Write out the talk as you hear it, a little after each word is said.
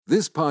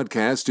This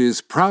podcast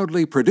is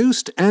proudly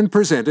produced and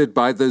presented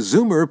by the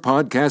Zoomer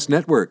Podcast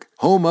Network,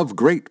 home of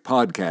great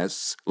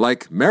podcasts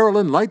like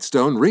Marilyn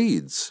Lightstone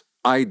Reads,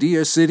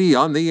 Idea City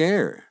on the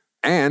Air,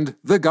 and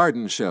The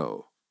Garden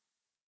Show.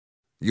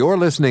 You're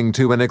listening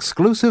to an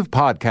exclusive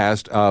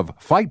podcast of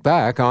Fight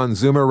Back on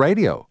Zoomer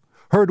Radio,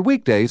 heard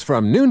weekdays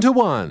from noon to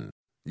 1.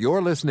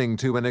 You're listening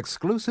to an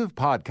exclusive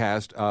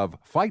podcast of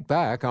Fight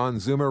Back on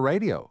Zoomer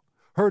Radio,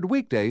 heard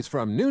weekdays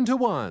from noon to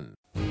 1.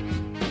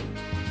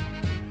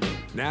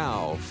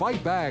 Now,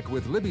 Fight Back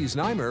with Libby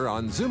Znaimer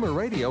on Zoomer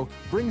Radio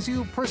brings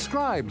you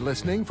prescribed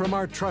listening from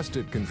our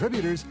trusted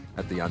contributors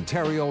at the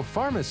Ontario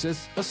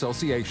Pharmacists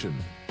Association.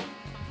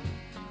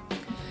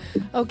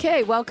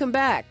 Okay, welcome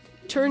back.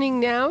 Turning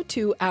now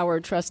to our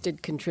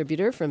trusted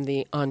contributor from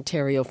the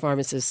Ontario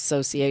Pharmacists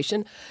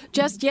Association.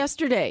 Just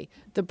yesterday,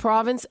 the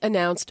province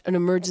announced an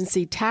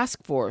emergency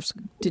task force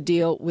to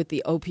deal with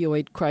the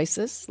opioid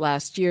crisis.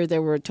 Last year,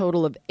 there were a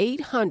total of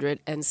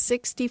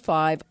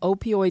 865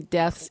 opioid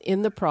deaths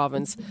in the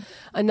province,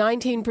 a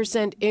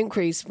 19%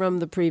 increase from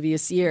the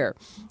previous year.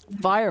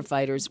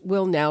 Firefighters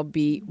will now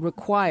be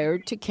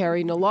required to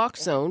carry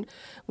Naloxone,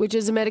 which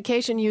is a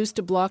medication used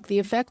to block the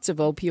effects of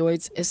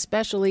opioids,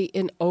 especially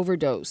in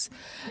overdose.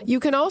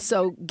 You can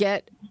also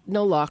get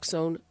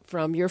Naloxone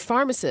from your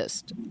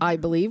pharmacist, I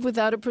believe,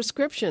 without a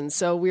prescription.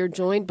 So we're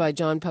joined by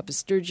John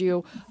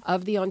Papasturgio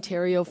of the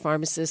Ontario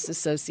Pharmacists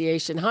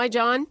Association. Hi,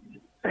 John.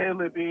 Hey,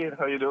 Libby.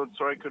 How you doing?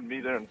 Sorry I couldn't be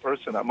there in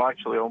person. I'm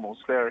actually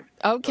almost there.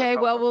 Okay,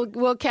 well,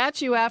 we'll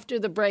catch you after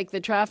the break.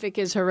 The traffic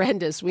is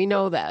horrendous. We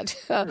know that.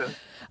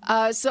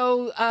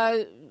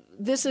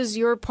 This is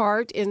your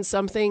part in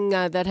something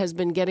that has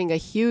been getting a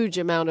huge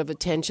amount of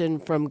attention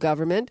from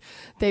government.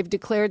 They've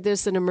declared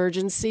this an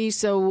emergency.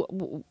 So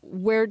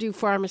where do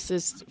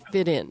pharmacists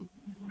fit in?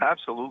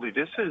 Absolutely.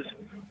 This is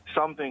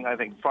something I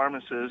think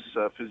pharmacists,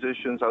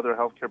 physicians, other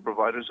healthcare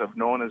providers have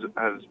known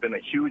has been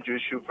a huge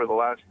issue for the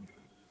last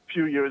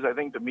few years. I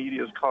think the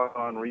media has caught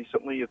on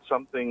recently. It's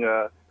something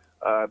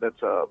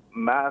that's a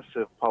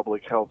massive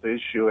public health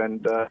issue,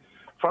 and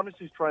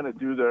pharmacies trying to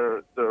do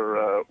their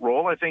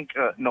role. I think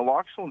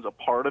Naloxone's a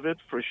part of it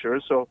for sure.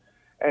 So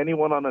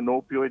anyone on an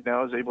opioid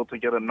now is able to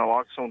get a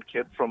Naloxone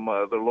kit from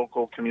the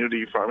local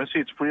community pharmacy.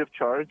 It's free of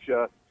charge.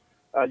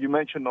 You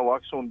mentioned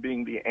Naloxone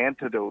being the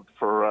antidote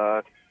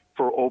for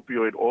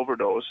opioid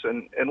overdose,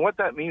 and what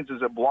that means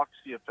is it blocks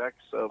the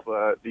effects of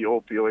the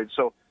opioid.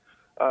 So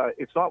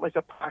it's not like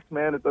a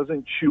Pac-Man. It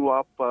doesn't chew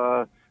up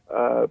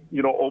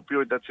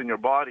opioid that's in your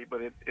body,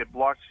 but it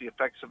blocks the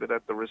effects of it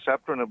at the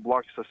receptor, and it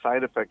blocks the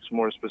side effects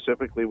more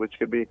specifically, which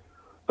could be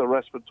the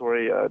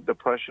respiratory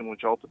depression,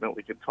 which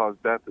ultimately could cause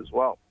death as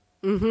well.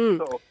 Mm-hmm.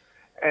 So,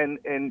 and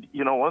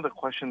one of the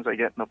questions I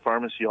get in the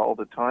pharmacy all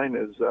the time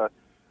is,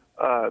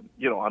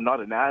 I'm not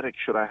an addict.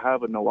 Should I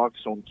have a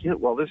Naloxone kit?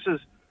 Well, this is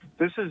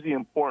the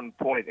important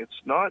point.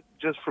 It's not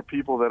just for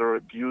people that are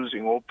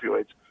abusing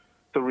opioids.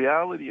 The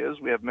reality is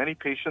we have many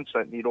patients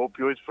that need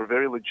opioids for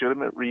very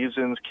legitimate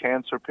reasons,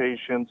 cancer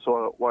patients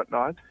or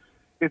whatnot.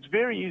 It's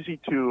very easy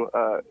to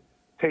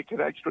take an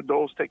extra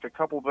dose, take a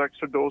couple of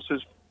extra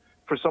doses.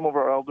 For some of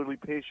our elderly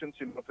patients,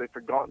 if they've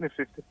forgotten if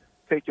they've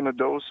taken a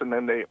dose and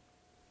then they,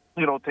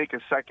 take a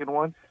second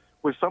one.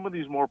 With some of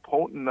these more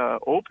potent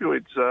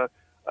opioids,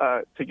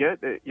 to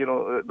get,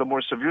 the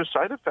more severe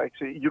side effects,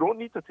 you don't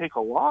need to take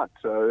a lot.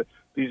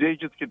 These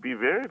agents can be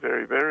very,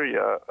 very, very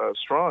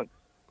strong.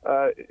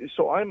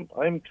 So I'm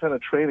kind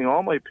of training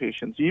all my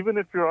patients, even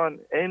if you're on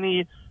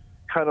any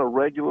kind of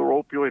regular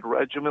opioid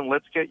regimen,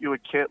 let's get you a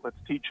kit. Let's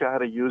teach you how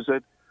to use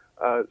it.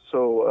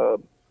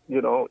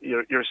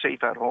 You're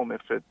safe at home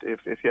if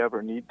you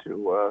ever need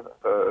to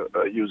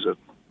use it.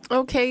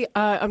 Okay,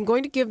 I'm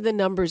going to give the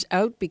numbers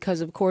out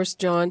because, of course,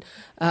 John,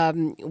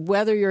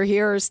 whether you're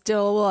here or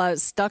still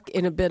stuck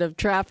in a bit of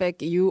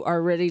traffic, you are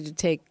ready to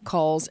take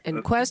calls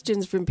and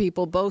questions from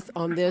people both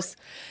on this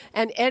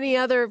and any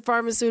other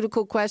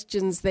pharmaceutical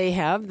questions they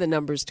have. The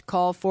numbers to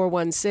call,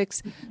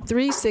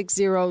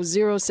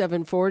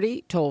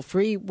 416-360-0740, toll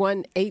free,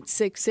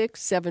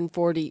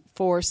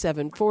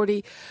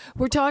 1-866-740-4740.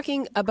 We're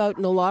talking about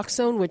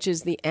Naloxone, which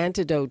is the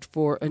antidote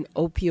for an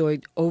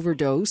opioid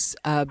overdose,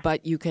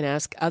 but you can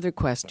ask other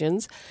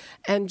questions.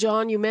 And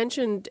John, you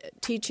mentioned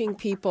teaching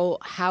people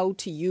how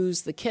to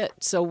use the kit.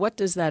 So what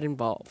does that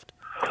involve?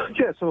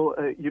 Yeah, so,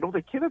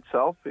 the kit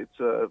itself, it's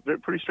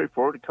pretty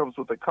straightforward. It comes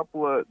with a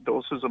couple of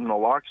doses of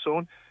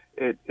Naloxone.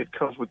 It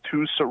comes with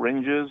 2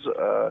 syringes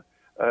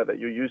that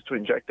you use to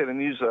inject it. And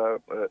these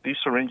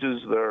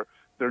syringes,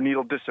 their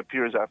needle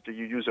disappears after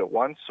you use it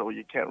once, so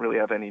you can't really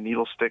have any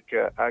needle stick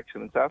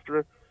accidents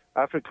after.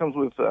 After it comes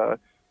with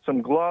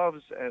some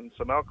gloves and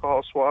some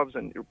alcohol swabs,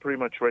 and you're pretty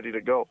much ready to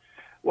go.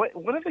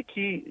 One of the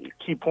key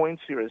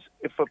points here is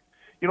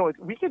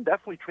we can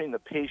definitely train the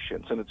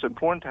patients, and it's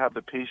important to have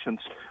the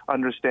patients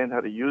understand how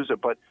to use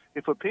it. But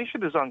if a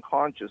patient is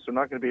unconscious, they're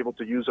not going to be able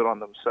to use it on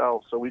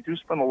themselves. So we do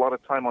spend a lot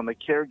of time on the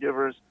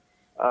caregivers,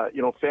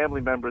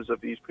 family members of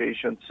these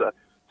patients,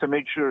 to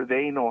make sure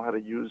they know how to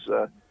use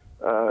the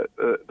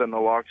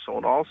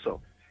naloxone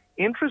also.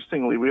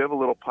 Interestingly, we have a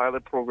little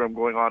pilot program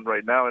going on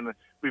right now, and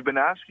we've been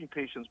asking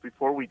patients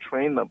before we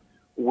train them,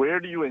 where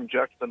do you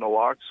inject the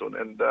naloxone?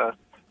 And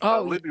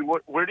Libby,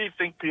 where do you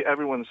think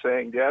everyone's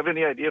saying? Do you have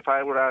any idea? If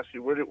I were to ask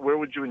you, where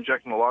would you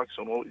inject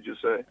naloxone? What would you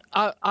say?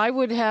 I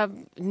would have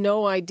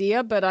no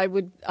idea, but I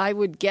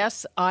would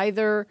guess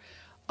either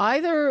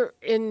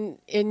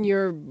in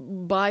your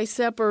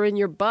bicep or in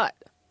your butt.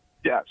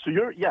 Yeah, so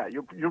you're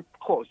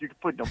close. You can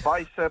put in your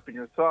bicep, in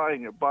your thigh,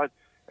 in your butt,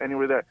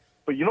 anywhere there.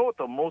 But you know what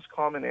the most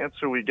common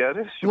answer we get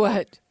is?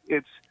 What?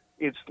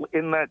 It's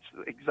in that,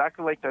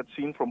 exactly like that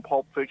scene from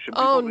Pulp Fiction.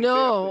 Oh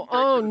no!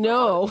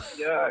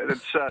 Yeah,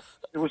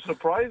 it was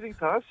surprising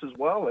to us as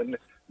well. And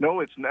no,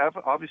 it's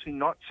obviously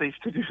not safe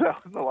to do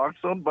that with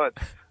naloxone, but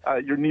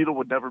your needle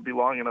would never be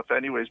long enough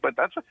anyways. But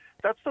that's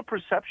the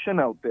perception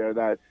out there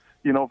that,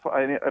 you know,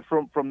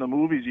 from the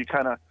movies, you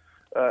kind of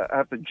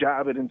have to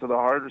jab it into the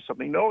heart or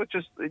something. No, it's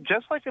just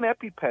like an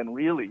EpiPen,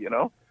 really, you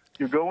know.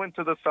 You go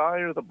into the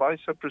thigh or the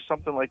bicep or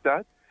something like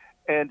that.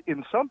 And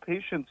in some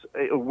patients,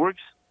 it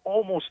works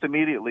almost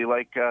immediately.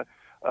 Like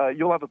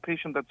you'll have a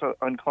patient that's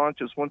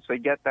unconscious. Once they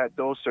get that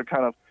dose, they're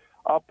kind of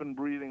up and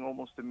breathing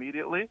almost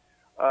immediately.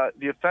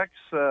 The effects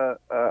are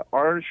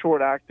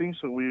short-acting,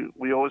 so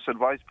we always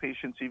advise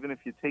patients, even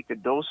if you take a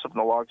dose of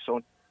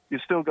naloxone, you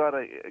still got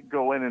to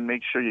go in and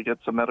make sure you get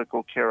some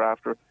medical care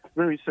after.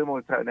 Very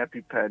similar to an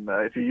EpiPen.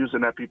 If you use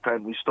an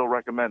EpiPen, we still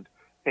recommend,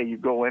 hey, you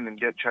go in and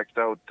get checked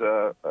out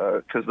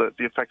because the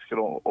effects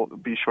can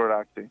be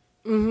short-acting.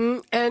 Mm-hmm.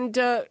 And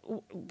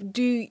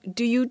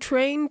do you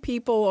train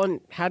people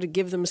on how to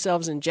give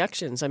themselves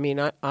injections? I mean,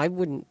 I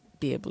wouldn't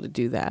be able to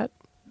do that.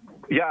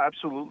 Yeah,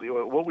 absolutely.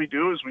 What we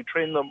do is we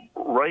train them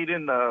right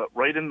in the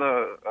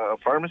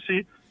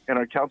pharmacy in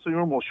our counseling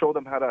room. We'll show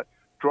them how to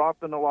drop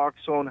the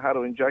naloxone, how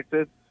to inject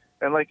it,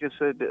 and like I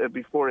said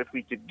before, if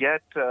we could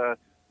get a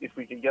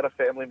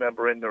family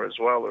member in there as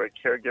well or a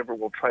caregiver,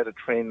 we'll try to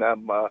train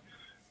them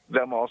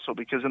also,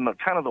 because in the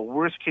kind of the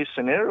worst case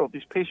scenario,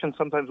 these patients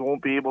sometimes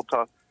won't be able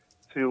to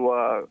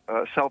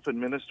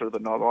self-administer the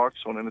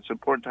naloxone, and it's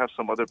important to have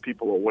some other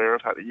people aware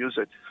of how to use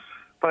it.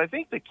 But I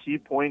think the key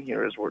point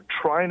here is we're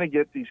trying to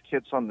get these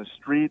kids on the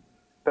street.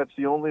 That's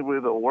the only way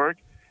they'll work.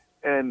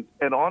 And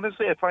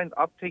honestly, I find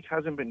uptake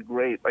hasn't been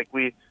great. Like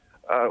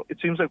it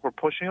seems like we're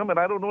pushing them, and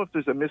I don't know if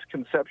there's a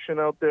misconception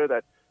out there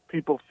that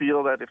people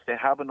feel that if they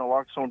have a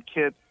naloxone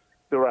kit,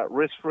 they're at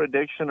risk for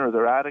addiction or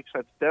they're addicts.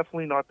 That's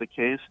definitely not the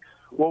case.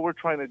 What we're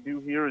trying to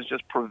do here is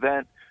just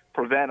prevent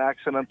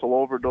accidental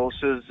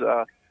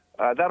overdoses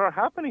that are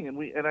happening, and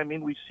we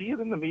see it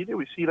in the media.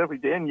 We see it every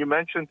day. And you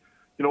mentioned,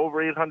 you know,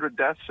 over 800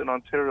 deaths in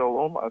Ontario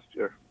alone last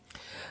year.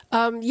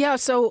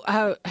 So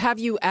have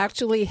you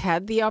actually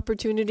had the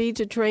opportunity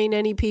to train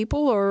any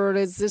people, or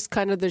is this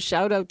kind of the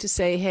shout out to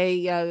say,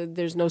 hey,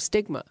 there's no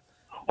stigma?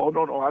 Oh,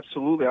 no,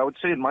 absolutely. I would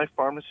say in my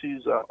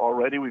pharmacies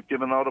already we've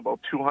given out about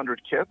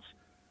 200 kits.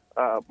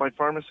 My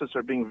pharmacists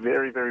are being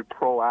very, very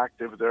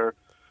proactive. They're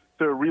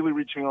really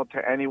reaching out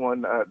to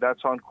anyone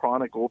that's on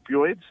chronic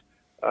opioids.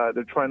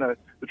 They're trying to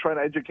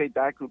educate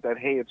that group that,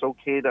 hey, it's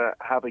okay to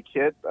have a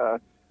kit,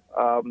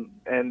 and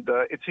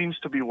it seems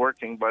to be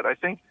working. But I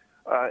think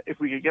if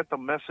we could get the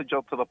message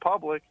out to the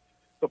public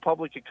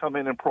could come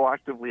in and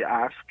proactively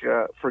ask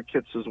for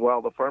kits as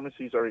well. The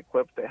pharmacies are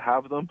equipped; they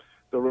have them.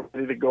 They're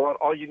ready to go out.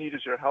 All you need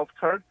is your health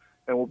card,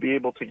 and we'll be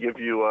able to give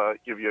you a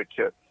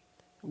kit.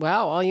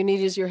 Wow! All you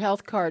need is your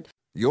health card.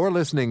 You're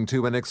listening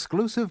to an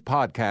exclusive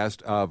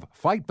podcast of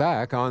Fight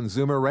Back on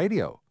Zoomer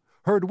Radio.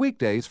 Heard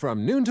weekdays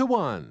from noon to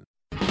 1.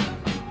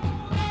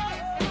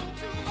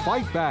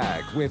 Fight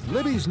Back with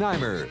Libby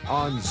Znaimer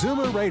on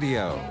Zoomer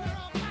Radio.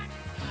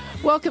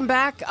 Welcome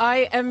back.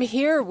 I am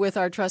here with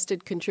our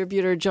trusted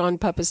contributor, John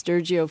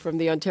Papasturgio from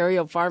the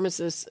Ontario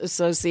Pharmacists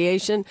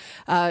Association.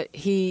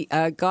 He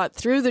got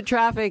through the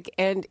traffic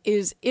and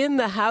is in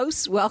the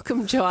house.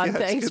 Welcome, John. Yeah,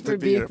 Thanks for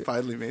being here.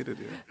 Finally made it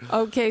here.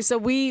 Okay, so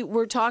we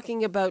were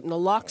talking about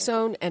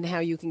naloxone and how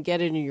you can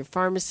get it in your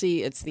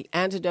pharmacy. It's the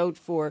antidote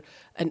for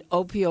an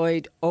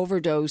opioid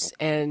overdose,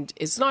 and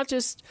it's not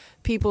just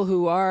people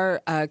who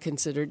are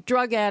considered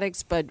drug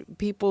addicts, but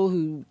people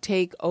who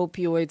take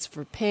opioids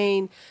for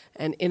pain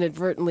and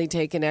inadvertently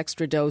take an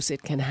extra dose.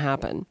 It can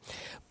happen.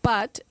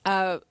 But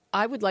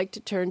I would like to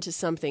turn to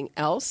something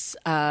else,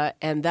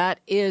 and that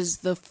is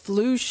the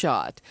flu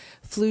shot.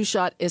 Flu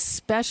shot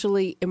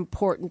especially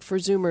important for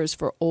Zoomers,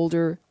 for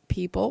older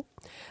people.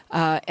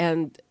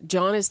 And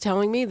John is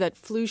telling me that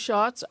flu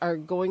shots are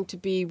going to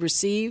be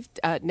received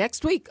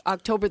next week,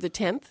 October the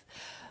 10th.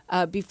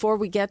 Before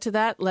we get to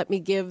that, let me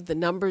give the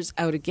numbers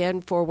out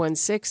again: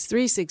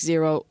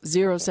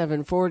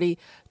 416-360-0740,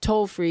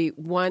 toll free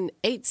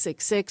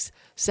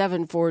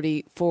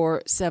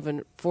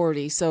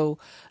 1-866-740-4740. So,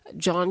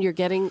 John, you're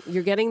getting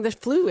the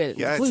flu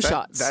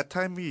shots. That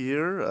time of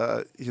year,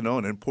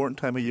 an important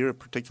time of year,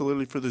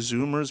 particularly for the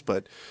Zoomers,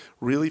 but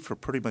really for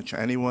pretty much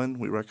anyone.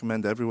 We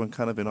recommend everyone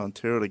kind of in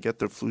Ontario to get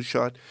their flu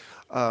shot.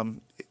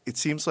 It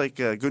seems like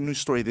a good news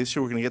story this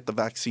year. We're going to get the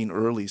vaccine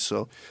early.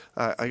 So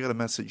I got a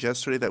message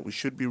yesterday that we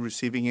should be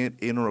receiving it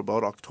in or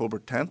about October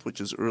 10th, which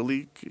is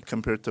early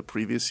compared to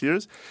previous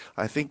years.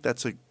 I think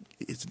that's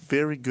it's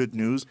very good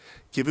news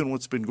given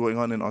what's been going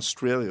on in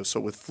Australia. So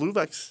with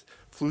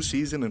flu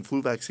season and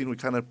flu vaccine, we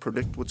kind of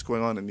predict what's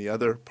going on in the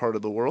other part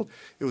of the world.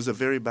 It was a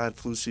very bad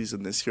flu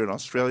season this year in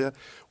Australia.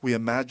 We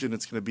imagine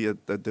it's going to be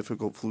a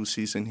difficult flu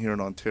season here in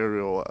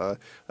Ontario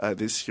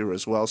this year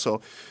as well.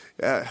 So,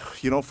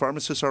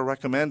 pharmacists are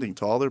recommending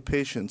to all their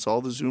patients,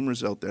 all the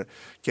Zoomers out there,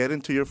 get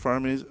into your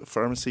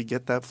pharmacy,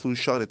 get that flu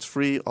shot. It's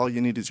free. All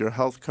you need is your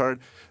health card.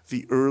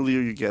 The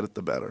earlier you get it,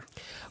 the better.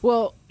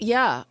 Well,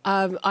 yeah,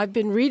 I've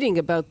been reading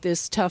about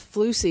this tough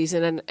flu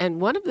season,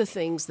 and one of the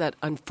things that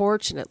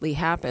unfortunately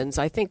happens,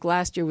 I think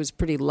last year was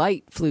pretty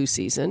light flu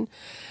season,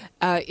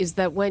 is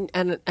that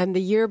and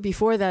the year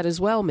before that as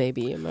well,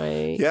 maybe. Am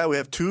I? Yeah, we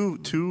have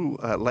two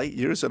light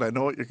years, and I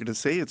know what you're going to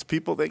say. It's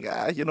people think,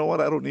 you know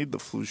what, I don't need the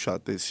flu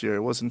shot this year.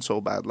 It wasn't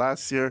so bad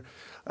last year.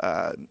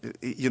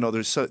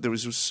 There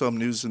was some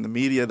news in the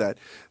media that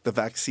the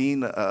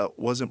vaccine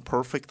wasn't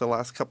perfect the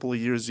last couple of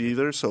years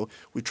either. So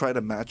we try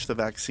to match the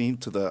vaccine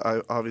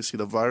to obviously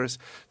the virus.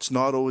 It's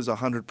not always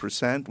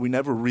 100%. We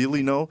never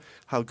really know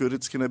how good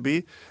it's going to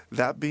be.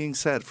 That being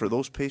said, for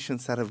those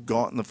patients that have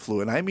gotten the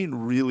flu, and I mean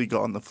really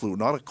gotten the flu,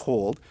 not a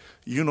cold,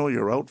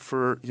 you're out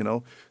for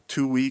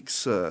 2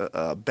 weeks,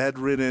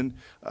 bedridden,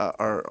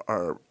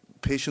 are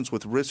patients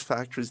with risk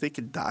factors, they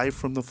could die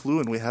from the flu,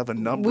 and we have a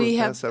number of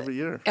deaths every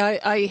year.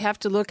 I have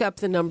to look up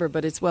the number,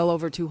 but it's well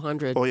over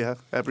 200. Oh, yeah,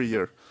 every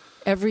year.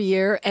 Every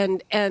year.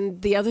 And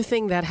the other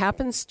thing that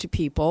happens to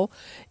people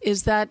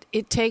is that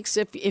it takes,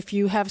 if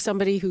you have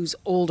somebody who's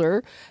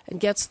older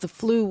and gets the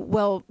flu,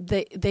 well,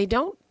 they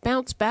don't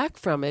bounce back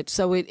from it.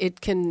 So it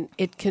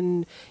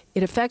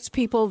affects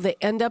people. They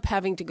end up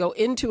having to go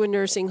into a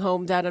nursing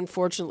home. That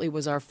unfortunately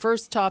was our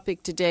first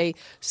topic today,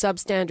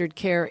 substandard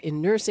care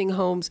in nursing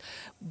homes,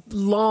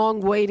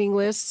 long waiting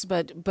lists.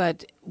 But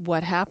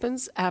what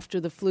happens after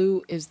the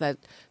flu is that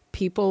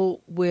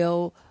people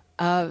will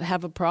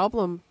have a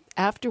problem.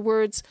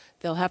 Afterwards,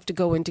 they'll have to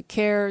go into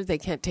care. They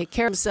can't take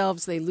care of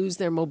themselves. They lose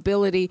their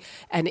mobility,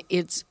 and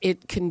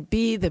it can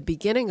be the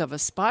beginning of a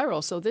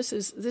spiral. So this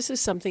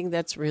is something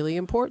that's really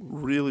important.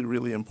 Really,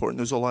 really important.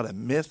 There's a lot of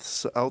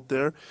myths out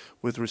there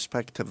with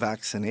respect to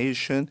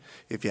vaccination.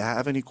 If you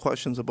have any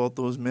questions about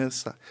those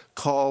myths,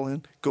 call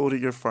in, go to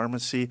your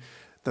pharmacy.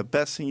 The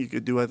best thing you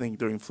could do, I think,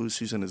 during flu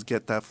season is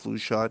get that flu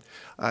shot.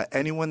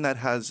 Anyone that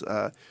has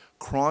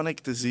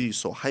chronic disease,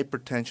 so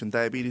hypertension,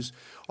 diabetes,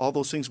 all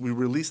those things, we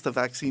release the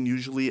vaccine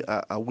usually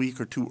a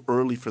week or two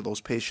early for those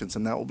patients,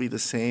 and that will be the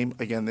same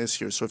again this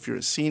year. So if you're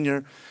a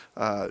senior,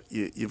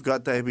 you've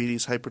got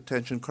diabetes,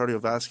 hypertension,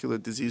 cardiovascular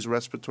disease,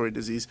 respiratory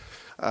disease,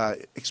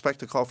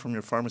 expect a call from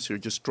your pharmacy or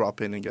just drop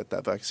in and get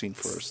that vaccine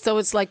first. So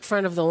it's like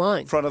front of the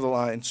line. Front of the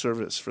line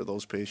service for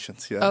those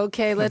patients, yeah.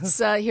 Okay, let's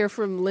hear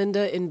from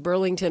Linda in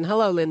Burlington.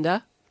 Hello,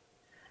 Linda.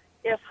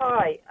 Yes,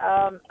 hi.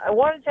 I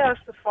wanted to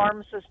ask the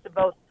pharmacist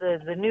about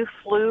the new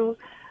flu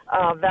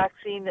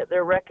vaccine that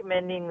they're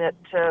recommending that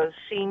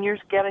seniors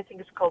get. I think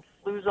it's called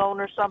Fluzone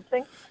or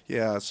something.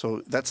 Yeah,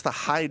 so that's the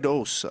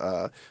high-dose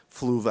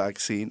flu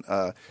vaccine.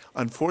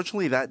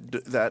 Unfortunately,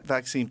 that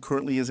vaccine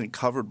currently isn't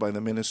covered by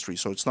the ministry,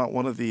 so it's not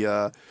one of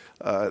the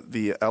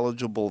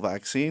eligible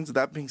vaccines.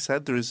 That being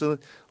said, there is a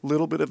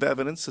little bit of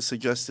evidence to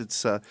suggest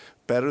it's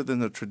better than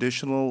the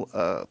traditional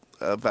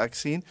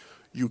vaccine.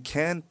 You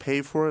can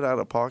pay for it out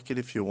of pocket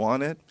if you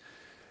want it.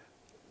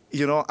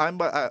 I'm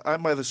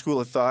by the school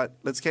of thought,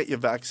 let's get you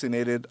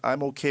vaccinated.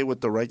 I'm okay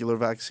with the regular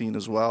vaccine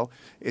as well.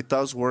 It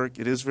does work.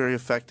 It is very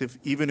effective.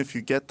 Even if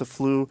you get the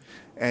flu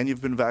and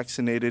you've been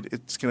vaccinated,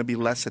 it's going to be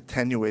less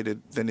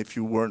attenuated than if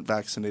you weren't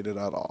vaccinated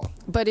at all.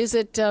 But is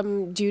it,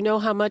 do you know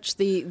how much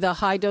the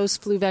high-dose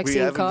flu vaccine costs?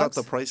 We haven't got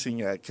the pricing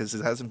yet because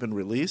it hasn't been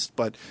released,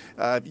 but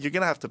you're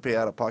going to have to pay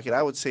out of pocket.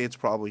 I would say it's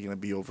probably going to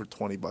be over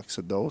 $20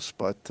 a dose,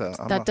 but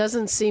that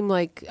doesn't seem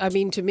like,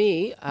 to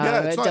me,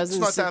 it's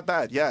not that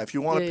bad. Yeah, if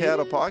you want to pay out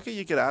of pocket,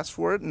 you could ask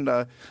for it, and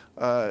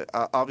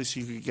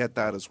obviously you could get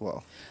that as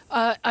well.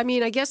 I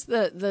guess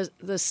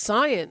the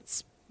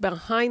science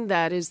behind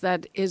that is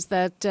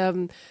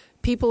that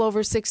people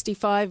over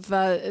 65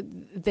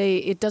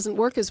 it doesn't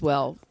work as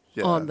well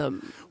on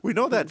them. We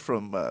know that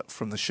from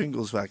the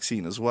shingles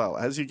vaccine as well.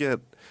 As you get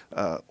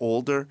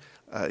older,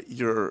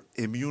 your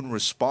immune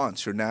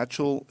response, your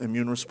natural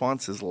immune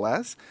response is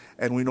less.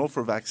 And we know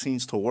for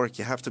vaccines to work,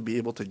 you have to be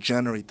able to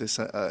generate this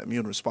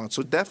immune response.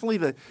 So definitely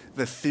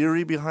the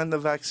theory behind the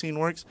vaccine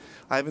works.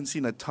 I haven't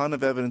seen a ton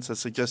of evidence that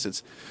suggests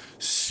it's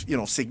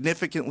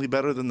significantly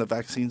better than the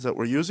vaccines that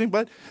we're using.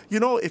 But,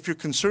 if you're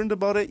concerned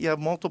about it, you have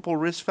multiple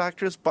risk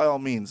factors, by all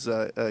means,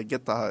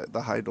 get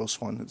the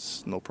high-dose one.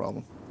 It's no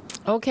problem.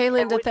 Okay,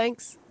 Linda,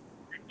 thanks.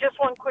 Just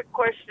one quick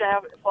question I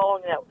have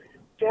following that.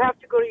 you have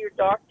to go to your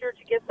doctor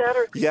to get that,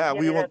 or can Yeah,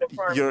 you get it at a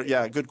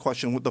pharmacy? good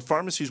question. The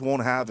pharmacies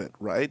won't have it,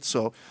 right?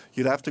 So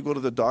you'd have to go to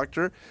the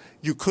doctor.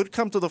 You could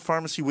come to the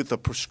pharmacy with a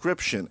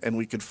prescription, and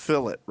we could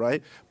fill it,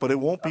 right? But it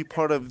won't be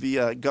part of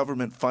the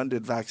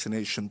government-funded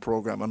vaccination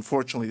program,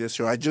 unfortunately, this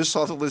year. I just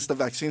saw the list of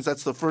vaccines.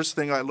 That's the first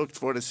thing I looked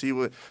for to see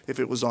if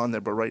it was on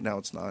there, but right now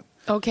it's not.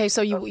 Okay,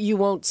 so you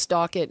won't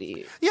stock it?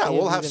 Yeah,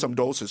 we'll have some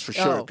doses for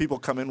sure. Oh. If people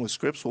come in with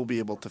scripts, we'll be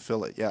able to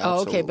fill it. Yeah, Oh,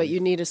 absolutely. okay, but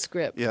you need a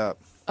script. Yeah.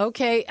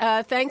 Okay,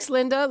 thanks,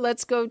 Linda.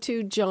 Let's go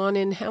to John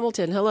in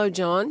Hamilton. Hello,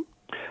 John.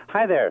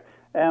 Hi there.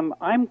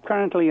 I'm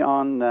currently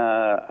on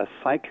a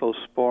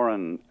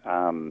cyclosporin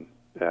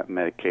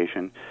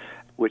medication,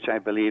 which I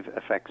believe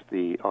affects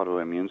the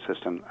autoimmune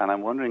system, and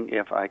I'm wondering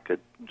if I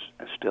could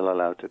still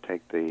allow to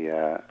take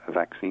the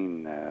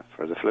vaccine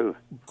for the flu.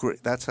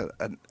 Great. That's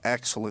an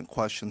excellent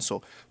question.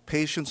 So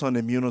patients on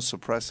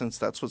immunosuppressants,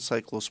 that's what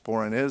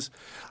cyclosporin is.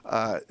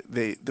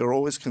 They're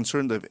always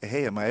concerned of,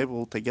 hey, am I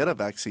able to get a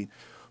vaccine?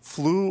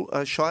 Flu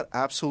shot,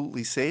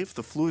 absolutely safe.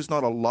 The flu is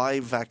not a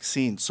live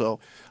vaccine. So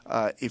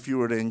if you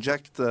were to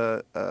inject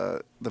the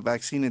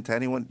vaccine into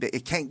anyone,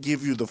 it can't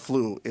give you the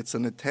flu. It's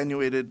an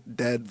attenuated,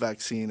 dead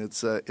vaccine.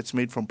 It's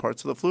made from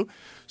parts of the flu.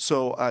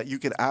 So you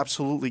could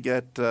absolutely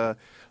get the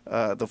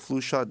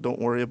flu shot. Don't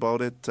worry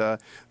about it.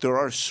 There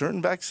are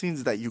certain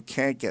vaccines that you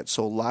can't get.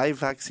 So live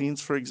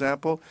vaccines, for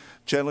example,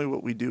 generally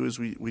what we do is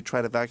we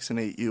try to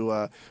vaccinate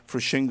you for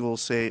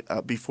shingles, say,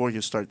 before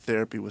you start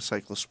therapy with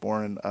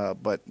cyclosporin,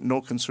 but no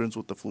concerns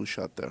with the flu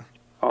shot there.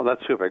 Oh,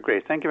 that's super.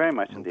 Great. Thank you very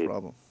much indeed. No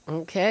problem.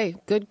 Okay,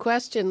 good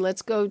question.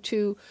 Let's go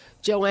to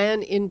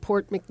Joanne in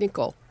Port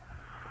McNicoll.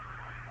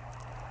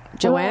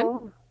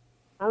 Joanne?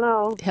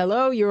 Hello.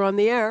 Hello, you're on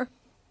the air.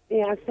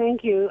 Yeah,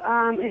 thank you.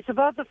 It's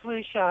about the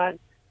flu shot.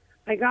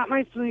 I got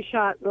my flu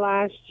shot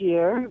last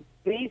year,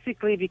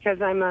 basically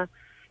because I'm a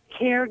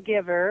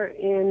caregiver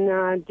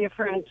in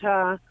different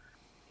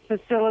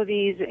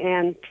facilities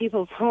and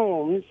people's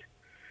homes.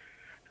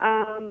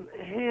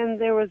 And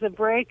there was a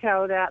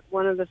breakout at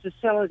one of the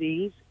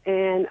facilities,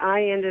 and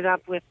I ended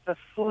up with the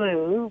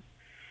flu.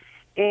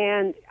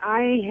 And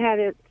I had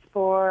it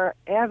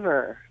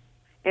forever.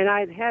 And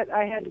I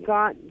had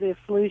got the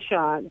flu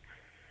shot.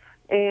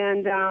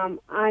 And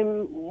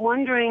I'm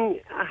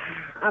wondering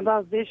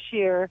about this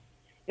year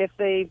if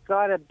they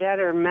got a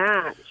better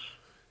match.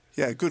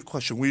 Yeah, good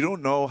question. We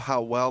don't know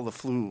how well the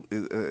flu,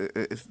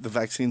 if the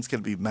vaccines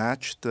can be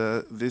matched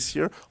this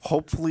year.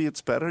 Hopefully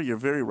it's better. You're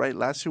very right.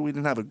 Last year we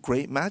didn't have a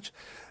great match.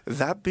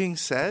 That being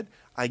said,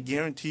 I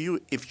guarantee you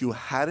if you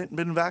hadn't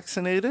been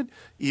vaccinated,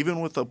 even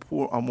with a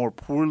more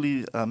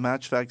poorly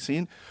matched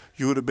vaccine,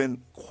 you would have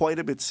been quite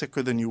a bit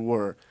sicker than you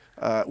were.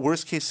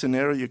 Worst case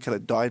scenario, you could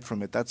have died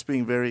from it. That's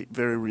being very,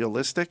 very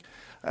realistic.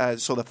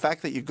 So the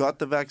fact that you got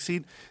the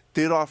vaccine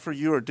did offer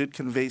you or did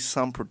convey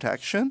some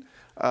protection.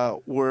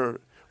 We're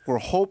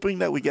hoping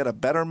that we get a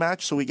better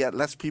match so we get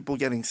less people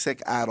getting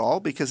sick at all,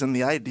 because in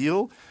the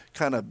ideal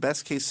kind of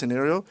best case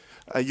scenario,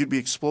 you'd be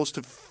exposed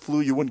to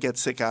flu, you wouldn't get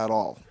sick at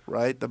all,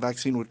 right? The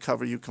vaccine would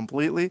cover you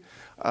completely.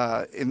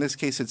 In this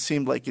case, it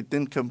seemed like it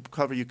didn't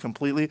cover you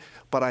completely,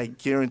 but I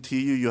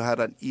guarantee you had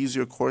an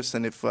easier course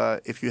than if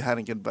you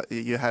hadn't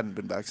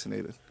been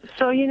vaccinated.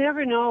 So you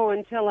never know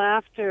until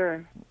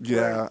after.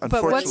 Yeah,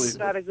 unfortunately. It's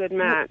not a good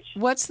match.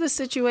 What's the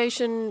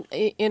situation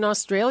in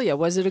Australia?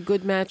 Was it a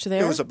good match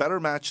there? It was a better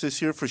match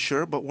this year for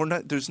sure,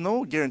 but there's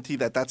no guarantee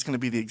that that's going to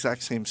be the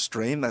exact same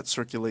strain that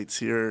circulates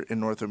here in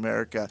North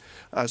America.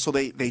 So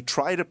they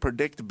try to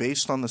predict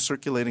based on the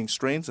circulating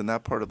strains in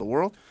that part of the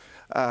world.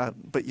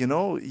 But,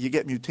 you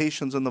get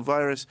mutations in the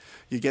virus,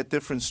 you get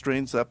different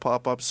strains that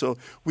pop up. So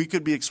we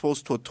could be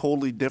exposed to a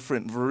totally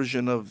different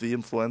version of the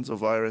influenza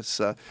virus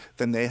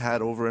than they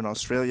had over in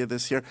Australia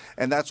this year.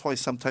 And that's why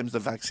sometimes the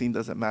vaccine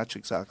doesn't match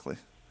exactly.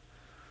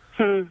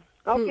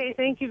 Okay,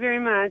 thank you very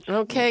much.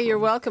 Okay, you're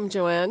welcome,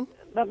 Joanne.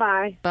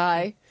 Bye-bye.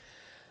 Bye.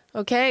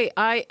 Okay,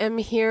 I am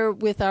here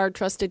with our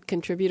trusted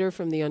contributor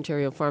from the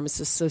Ontario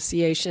Pharmacists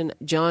Association,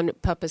 John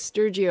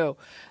Papasturgio.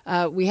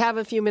 We have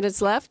a few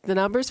minutes left. The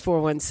number's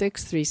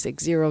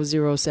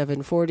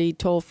 416-360-0740,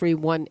 toll-free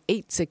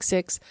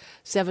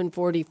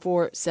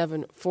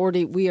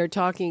 1-866-740-4740. We are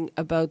talking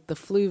about the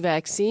flu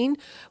vaccine,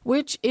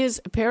 which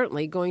is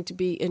apparently going to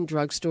be in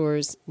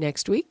drugstores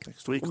next week.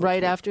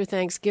 Right after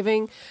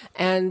Thanksgiving.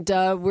 And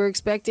we're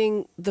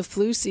expecting the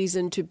flu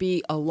season to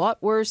be a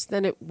lot worse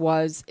than it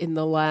was in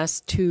the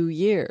last 2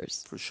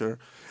 years. For sure.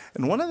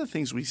 And one of the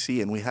things we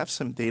see, and we have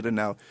some data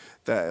now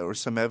or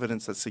some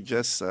evidence that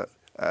suggests it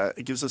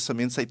gives us some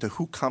insight to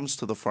who comes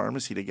to the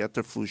pharmacy to get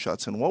their flu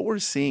shots. And what we're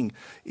seeing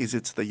is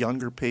it's the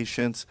younger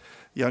patients,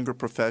 younger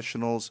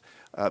professionals,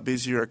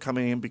 busier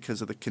coming in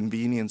because of the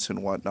convenience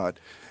and whatnot.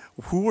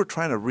 Who we're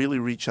trying to really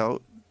reach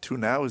out to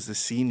now is the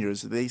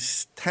seniors. They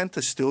tend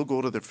to still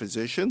go to their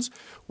physicians,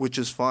 which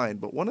is fine.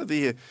 But one of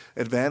the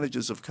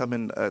advantages of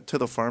coming to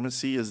the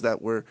pharmacy is that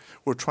we're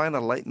trying to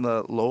lighten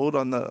the load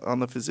on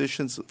the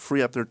physicians,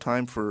 free up their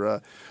time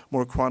for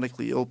more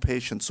chronically ill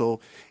patients.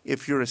 So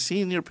if you're a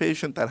senior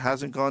patient that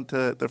hasn't gone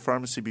to the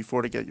pharmacy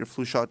before to get your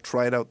flu shot,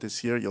 try it out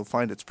this year. You'll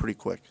find it's pretty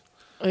quick.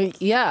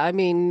 Yeah, I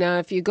mean,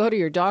 if you go to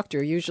your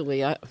doctor,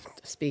 usually,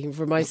 speaking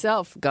for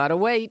myself, gotta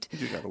wait.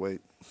 You gotta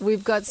wait.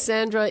 We've got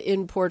Sandra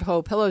in Port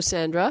Hope. Hello,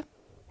 Sandra.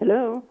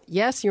 Hello.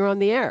 Yes, you're on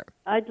the air.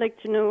 I'd like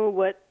to know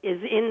what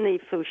is in the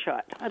flu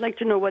shot. I'd like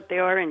to know what they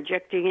are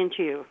injecting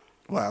into you.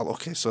 Well,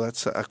 okay, so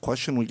that's a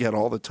question we get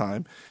all the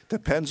time.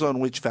 Depends on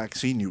which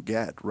vaccine you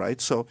get, right?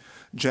 So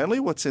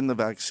generally what's in the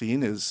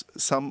vaccine is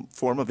some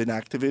form of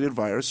inactivated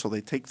virus. So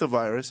they take the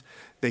virus,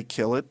 they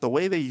kill it. The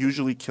way they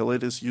usually kill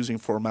it is using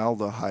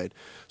formaldehyde.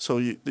 So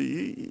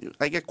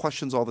I get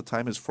questions all the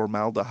time, is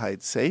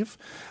formaldehyde safe?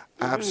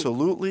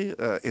 Absolutely.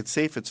 It's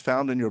safe. It's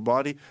found in your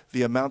body.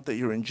 The amount that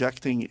you're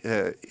injecting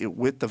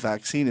with the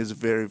vaccine is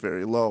very,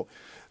 very low.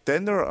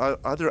 Then there are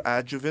other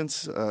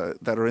adjuvants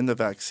that are in the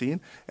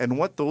vaccine, and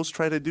what those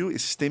try to do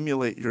is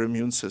stimulate your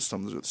immune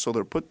system. So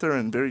they're put there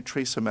in very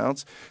trace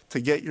amounts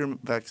to get your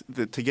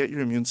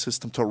immune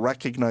system to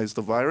recognize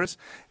the virus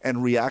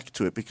and react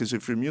to it. Because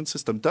if your immune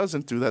system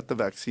doesn't do that, the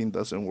vaccine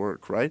doesn't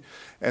work, right?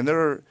 And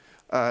there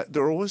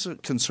are always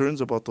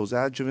concerns about those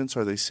adjuvants.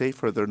 Are they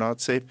safe or they're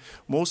not safe?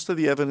 Most of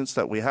the evidence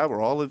that we have,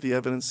 or all of the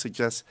evidence,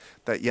 suggests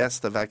that yes,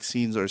 the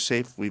vaccines are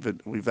safe. We've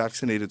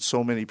vaccinated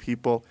so many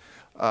people.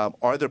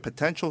 Are there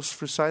potentials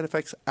for side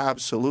effects?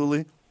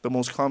 Absolutely. The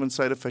most common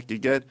side effect you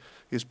get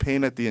is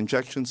pain at the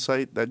injection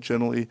site. That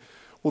generally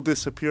will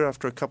disappear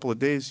after a couple of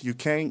days. You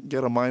can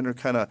get a minor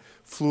kind of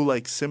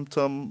flu-like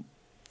symptom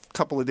a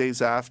couple of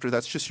days after.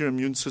 That's just your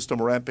immune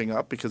system ramping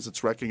up because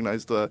it's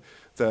recognized the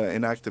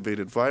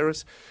inactivated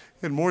virus.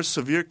 In more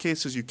severe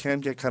cases, you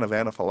can get kind of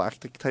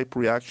anaphylactic type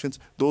reactions.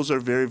 Those are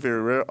very,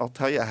 very rare. I'll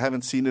tell you, I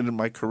haven't seen it in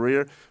my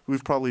career.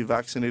 We've probably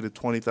vaccinated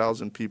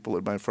 20,000 people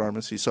at my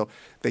pharmacy. So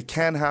they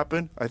can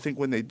happen. I think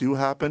when they do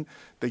happen,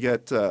 they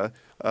get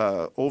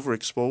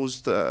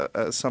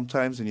overexposed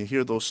sometimes, and you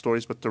hear those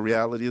stories. But the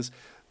reality is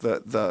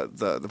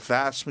the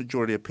vast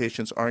majority of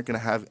patients aren't going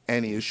to have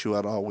any issue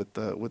at all with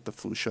the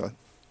flu shot.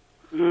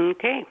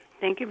 Okay.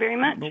 Thank you very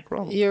much. No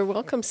problem. You're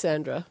welcome,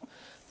 Sandra.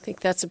 I think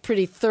that's a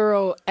pretty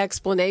thorough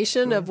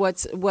explanation of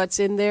what's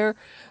in there.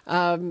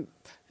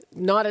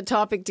 Not a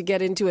topic to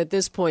get into at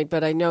this point,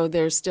 but I know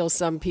there's still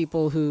some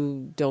people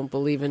who don't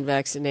believe in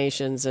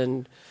vaccinations,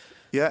 and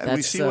and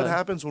we see what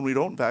happens when we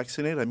don't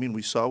vaccinate. I mean,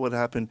 we saw what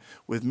happened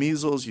with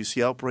measles. You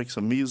see outbreaks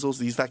of measles.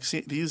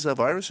 These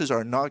viruses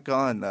are not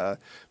gone,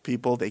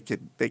 people. They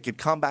could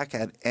come back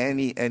at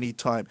any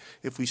time.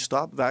 If we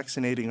stop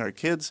vaccinating our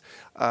kids,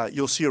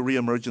 you'll see a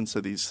reemergence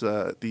of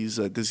these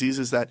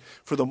diseases that,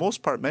 for the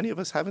most part, many of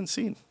us haven't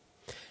seen.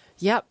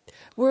 Yep.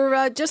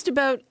 We're just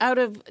about out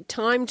of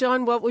time,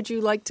 John. What would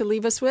you like to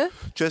leave us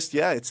with?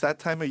 It's that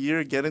time of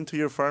year. Get into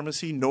your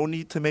pharmacy. No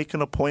need to make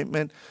an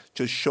appointment.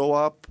 Just show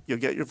up. You'll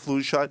get your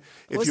flu shot.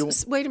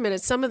 Wait a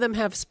minute. Some of them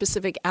have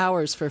specific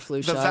hours for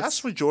flu shots. The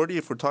vast majority,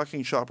 if we're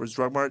talking Shoppers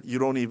Drug Mart, you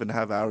don't even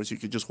have hours. You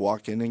could just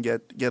walk in and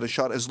get a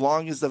shot as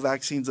long as the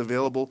vaccine's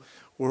available.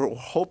 We're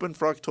hoping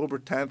for October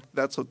 10th.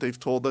 That's what they've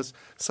told us.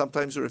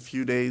 Sometimes they're a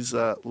few days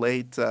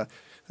late.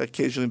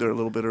 Occasionally they're a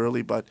little bit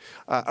early, but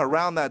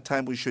around that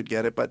time we should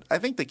get it. But I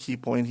think the key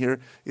point here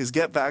is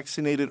get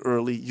vaccinated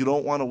early. You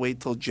don't want to wait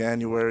till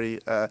January.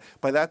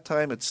 By that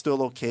time, it's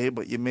still okay,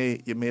 but you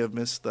may have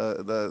missed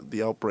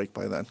the outbreak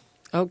by then.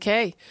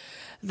 Okay.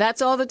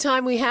 That's all the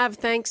time we have.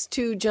 Thanks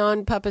to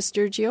John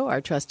Papasturgio, our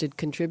trusted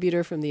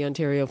contributor from the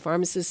Ontario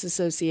Pharmacists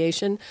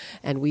Association.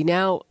 And we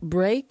now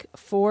break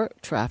for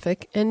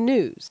traffic and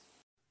news.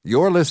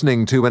 You're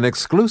listening to an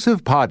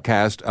exclusive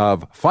podcast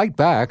of Fight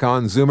Back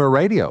on Zoomer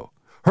Radio.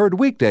 Heard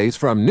weekdays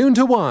from noon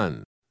to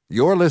 1.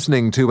 You're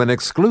listening to an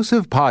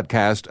exclusive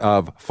podcast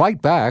of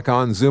Fight Back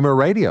on Zoomer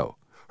Radio.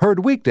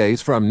 Heard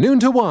weekdays from noon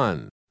to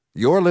 1.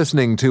 You're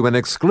listening to an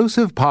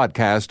exclusive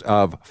podcast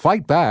of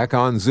Fight Back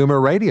on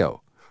Zoomer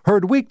Radio.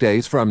 Heard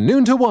weekdays from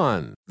noon to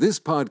 1.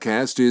 This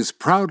podcast is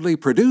proudly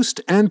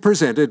produced and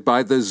presented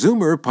by the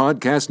Zoomer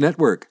Podcast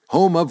Network,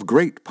 home of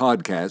great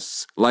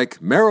podcasts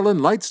like Marilyn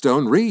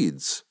Lightstone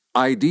Reads,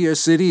 Idea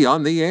City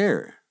on the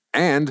Air,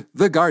 and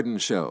The Garden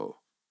Show.